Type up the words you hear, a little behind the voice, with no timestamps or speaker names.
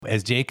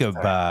as Jacob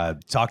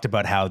talked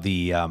about how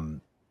the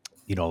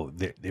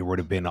there would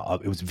have been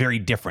it was very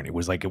different. It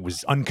was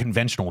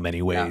unconventional in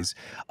many ways.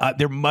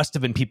 There must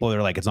have been people that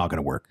are like, it's not going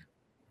to work.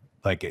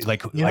 Do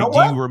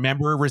you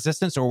remember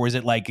Resistance, or was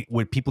it like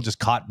when people just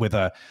caught with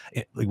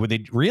were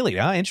they really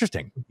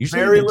interesting?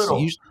 Very little.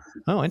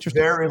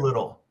 Interesting. Very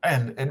little,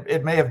 and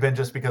it may have been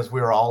just because we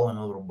were all in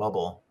a little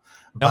bubble.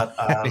 But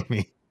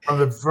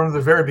from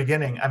the very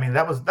beginning, I mean,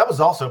 that was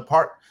also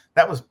part.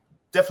 That was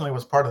definitely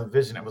was part of the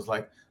vision. It was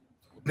like,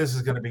 this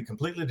is going to be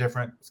completely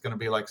different. It's going to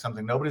be like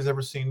something nobody's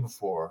ever seen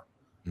before.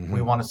 Mm-hmm.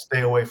 We want to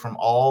stay away from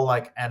all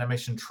like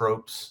animation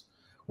tropes.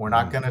 We're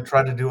not going to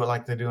try to do it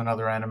like they do in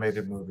other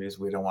animated movies.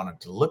 We don't want it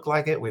to look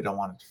like it. We don't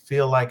want it to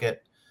feel like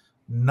it.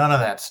 None of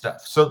that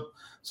stuff. So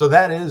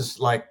that is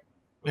like,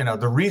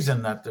 the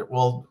reason that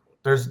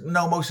there's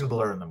no motion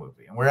blur in the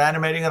movie, and we're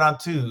animating it on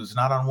 2s,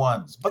 not on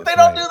 1s. But they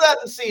don't do that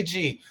in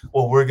CG.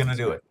 Well, we're going to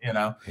do it,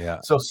 Yeah.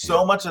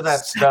 So much of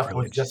that stuff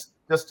was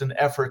just an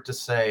effort to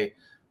say,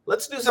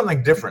 let's do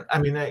something different. I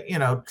mean,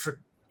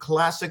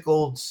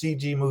 classical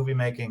CG movie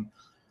making.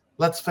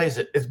 Let's face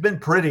it, it's been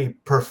pretty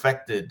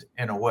perfected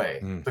in a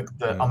way.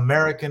 The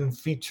American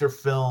feature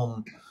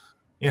film,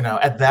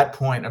 at that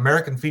point,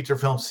 American feature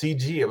film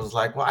CG, it was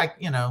like, well,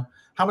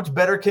 how much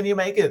better can you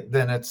make it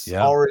than it's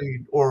already,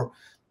 or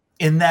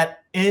in that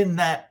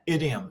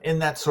idiom, in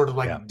that sort of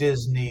like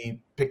Disney,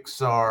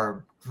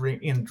 Pixar,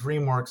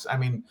 DreamWorks. I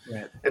mean,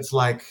 it's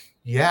like,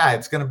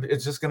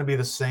 it's just gonna be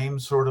the same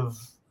sort of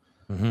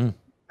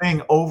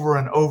thing over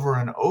and over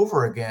and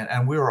over again.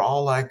 And we were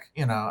all like,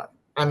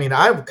 I mean,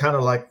 I'm kind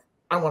of like,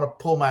 I want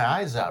to pull my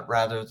eyes out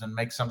rather than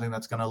make something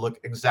that's going to look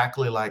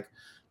exactly like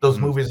those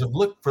movies have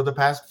looked for the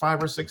past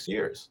 5 or 6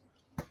 years.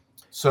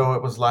 So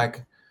it was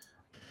like,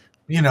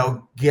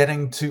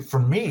 getting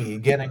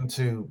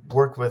to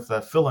work with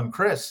Phil and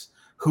Chris,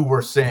 who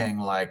were saying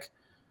like,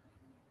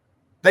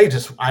 they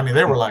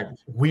were like,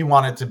 we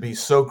want it to be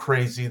so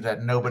crazy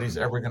that nobody's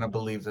ever going to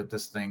believe that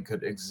this thing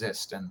could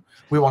exist. And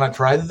we want to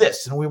try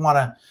this, and we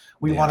want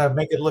to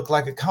make it look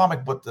like a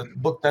comic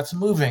book that's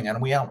moving.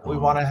 And we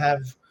want to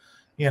have,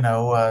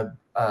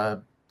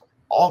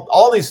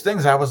 all these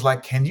things. I was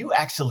like, can you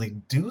actually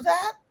do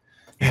that?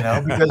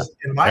 Because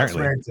in my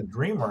experience at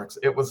DreamWorks,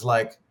 it was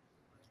like,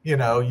 you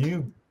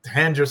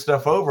hand your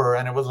stuff over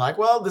and it was like,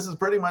 well, this is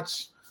pretty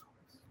much,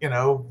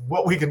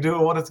 what we can do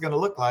and what it's going to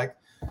look like.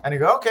 And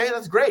you go, okay,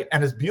 that's great.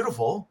 And it's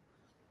beautiful.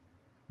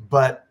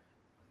 But,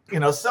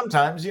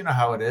 sometimes,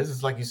 how it is.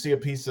 It's like you see a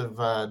piece of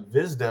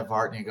VizDev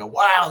art and you go,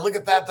 wow, look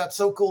at that. That's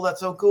so cool. That's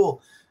so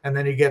cool. And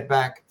then you get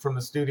back from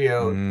the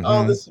studio.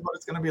 Oh, this is what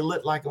it's going to be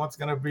lit like and what's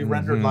going to be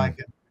rendered like.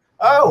 And,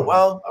 oh,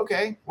 well,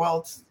 okay. Well,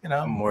 it's,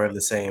 more of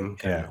the same.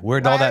 Yeah.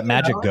 Where'd all that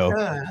magic go?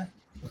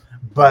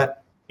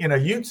 But,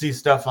 you'd see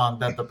stuff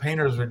that the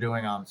painters were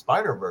doing on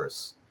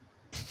Spiderverse.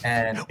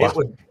 And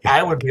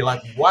I would be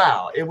like,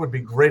 wow, it would be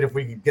great if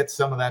we could get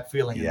some of that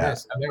feeling in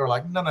this. And they were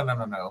like,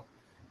 no.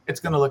 It's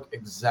going to look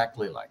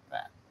exactly like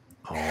that.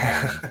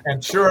 Oh,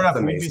 and sure enough,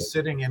 we'd be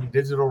sitting in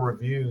digital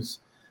reviews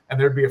and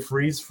there'd be a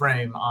freeze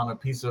frame on a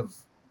piece of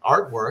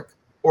artwork,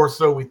 or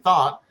so we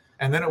thought.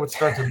 And then it would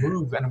start to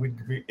move and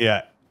we'd be,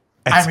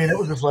 I mean, it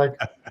was just like,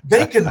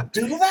 they can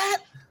do that?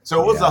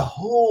 So it was a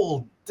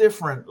whole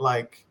different,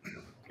 like,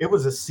 it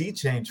was a sea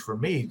change for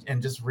me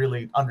and just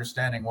really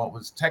understanding what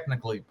was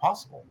technically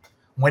possible.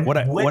 When you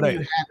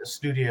had a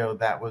studio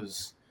that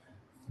was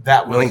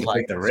willing like to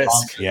take the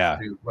risk,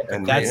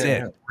 and that's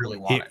it. Really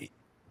wanted.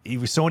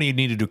 Sony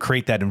needed to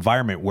create that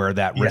environment where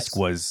that risk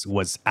was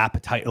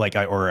appetite,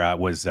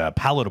 was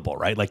palatable,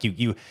 right? Like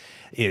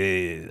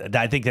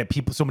I think that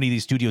so many of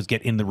these studios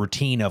get in the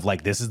routine of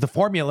like, this is the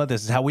formula,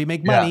 this is how we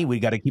make money, we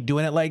got to keep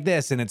doing it like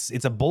this, and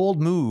it's a bold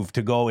move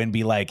to go and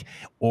be like,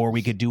 or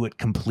we could do it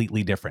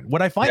completely different.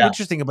 What I find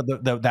interesting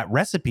about that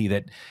recipe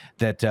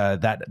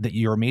that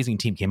your amazing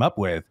team came up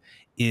with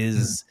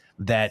is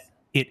that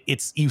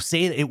it's you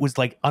say it was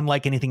like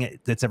unlike anything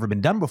that's ever been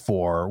done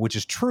before, which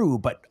is true,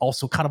 but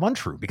also kind of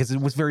untrue because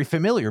it was very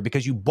familiar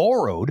because you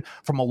borrowed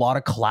from a lot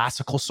of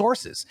classical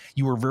sources.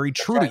 You were very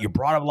true to it. You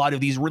brought up a lot of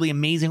these really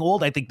amazing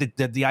old, I think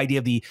the idea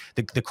of the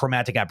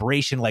chromatic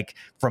aberration, like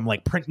from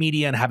like print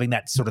media and having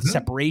that sort of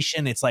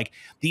separation. It's like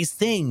these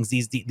things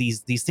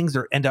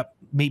that end up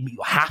maybe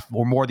half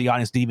or more of the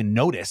audience didn't even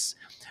notice.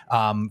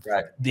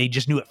 They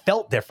just knew it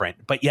felt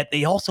different, but yet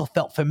they also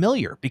felt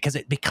familiar because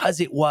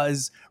it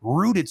was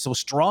rooted so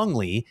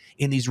strongly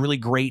in these really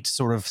great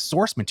sort of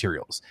source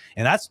materials.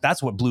 And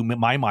that's what blew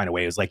my mind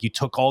away. Is like you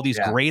took all these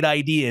great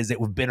ideas that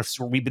we've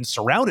been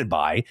surrounded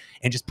by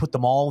and just put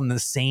them all in the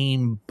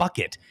same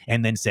bucket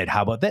and then said,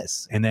 how about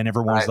this? And then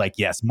everyone was like,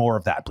 yes, more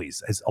of that,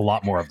 please. It's a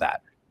lot more of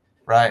that.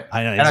 Right.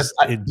 I know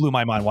it blew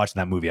my mind watching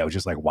that movie. I was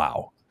just like,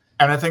 wow.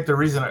 And I think the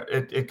reason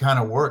it kind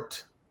of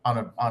worked on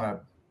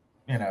a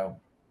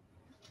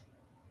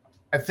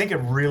I think it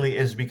really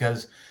is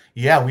because,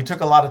 we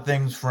took a lot of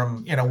things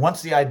from,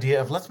 once the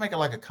idea of let's make it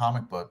like a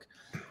comic book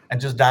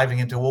and just diving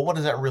into, well, what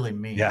does that really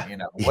mean?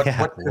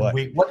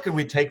 What could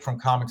we take from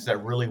comics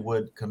that really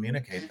would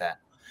communicate that?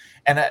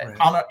 And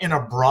in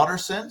a broader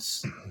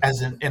sense,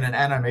 as in an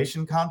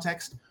animation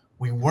context,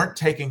 we weren't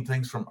taking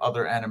things from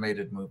other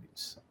animated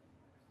movies.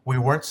 We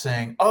weren't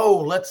saying,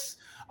 let's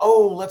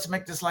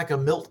make this like a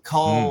milk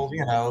call,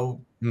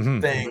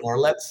 thing, or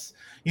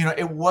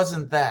it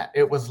wasn't that.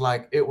 It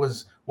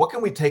was what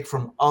can we take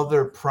from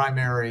other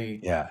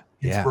primary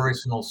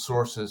inspirational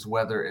sources,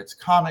 whether it's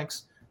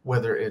comics,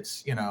 whether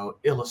it's,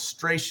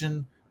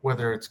 illustration,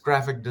 whether it's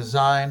graphic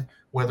design,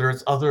 whether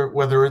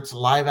it's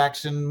live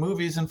action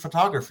movies and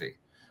photography.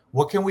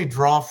 What can we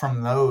draw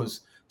from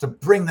those to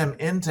bring them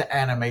into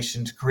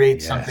animation to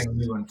create something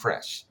new and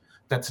fresh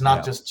that's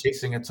not just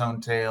chasing its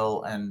own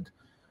tail and,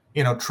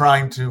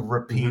 trying to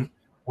repeat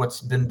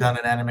what's been done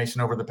in animation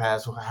over the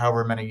past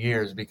however many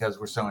years because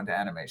we're so into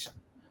animation.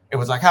 It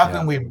was like, how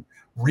can we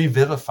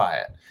revivify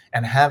it?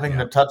 And having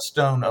the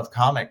touchstone of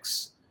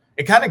comics,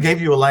 it kind of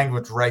gave you a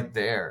language right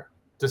there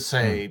to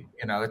say,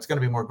 it's going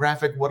to be more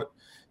graphic.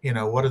 We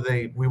wanted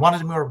to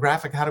be more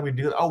graphic. How do we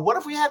do that? What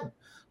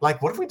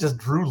if we just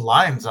drew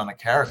lines on the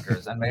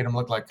characters and made them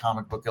look like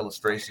comic book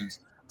illustrations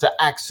to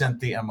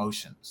accent the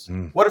emotions?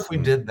 What if we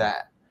did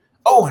that?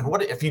 And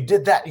what if you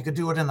did that? You could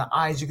do it in the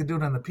eyes. You could do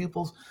it in the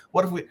pupils.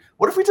 What if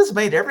we just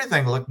made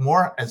everything look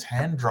more as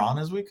hand drawn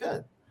as we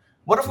could?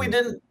 What if we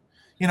didn't?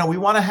 We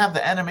want to have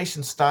the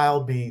animation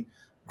style be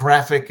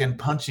graphic and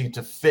punchy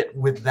to fit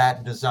with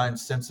that design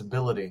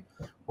sensibility.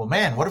 Well,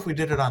 man, what if we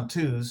did it on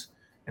 2s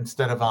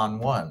instead of on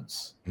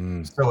 1s?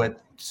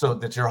 So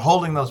that you're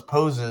holding those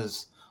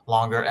poses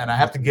longer. And I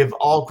have to give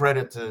all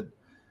credit to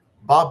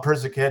Bob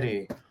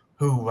Persichetti,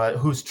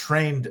 who's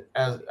trained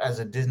as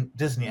a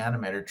Disney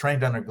animator,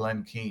 trained under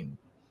Glenn Keane.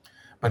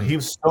 But he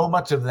was so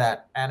much of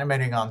that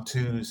animating on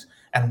 2s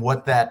and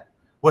what that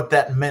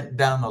meant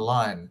down the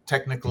line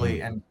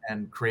technically and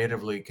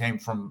creatively came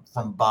from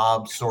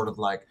Bob sort of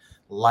like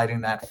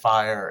lighting that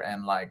fire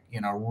and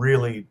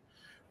really,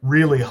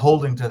 really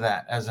holding to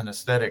that as an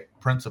aesthetic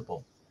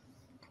principle.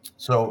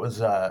 So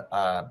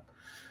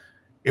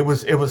it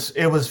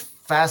was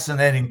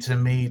fascinating to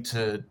me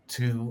to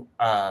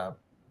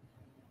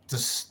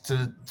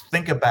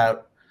think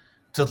about,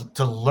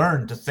 to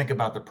learn to think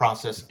about the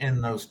process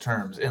in those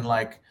terms,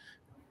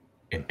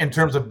 in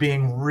terms of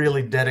being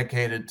really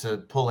dedicated to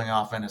pulling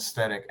off an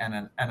aesthetic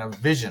and a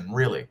vision.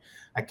 Really,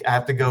 I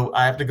have to go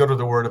to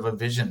the word of a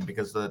vision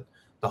because the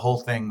whole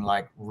thing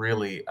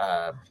really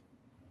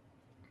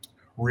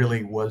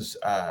was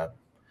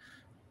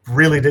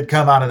really did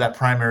come out of that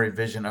primary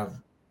vision of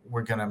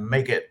we're gonna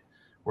make it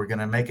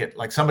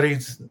like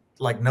somebody's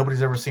like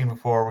nobody's ever seen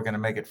before. We're gonna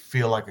make it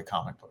feel like a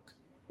comic book.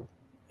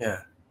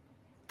 Yeah.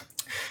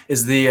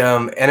 Is the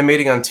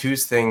animating on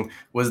 2s thing,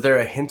 was there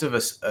a hint of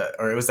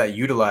or was that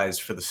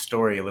utilized for the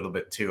story a little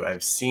bit too?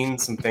 I've seen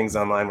some things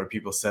online where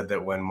people said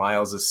that when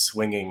Miles is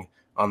swinging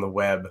on the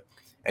web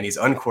and he's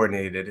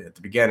uncoordinated at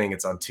the beginning,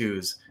 it's on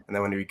 2s, and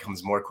then when he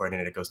becomes more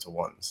coordinated, it goes to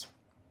 1s.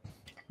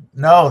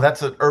 No,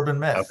 that's an urban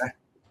myth. Okay.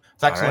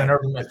 It's actually an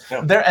urban myth.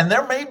 Yeah.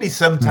 There may be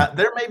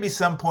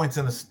some points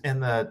in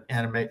the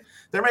anime.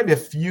 There may be a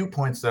few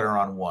points that are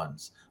on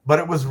 1s, but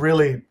it was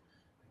really,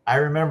 I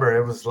remember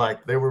it was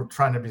like they were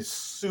trying to be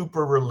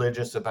super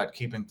religious about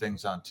keeping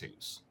things on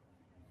 2s.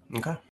 Okay.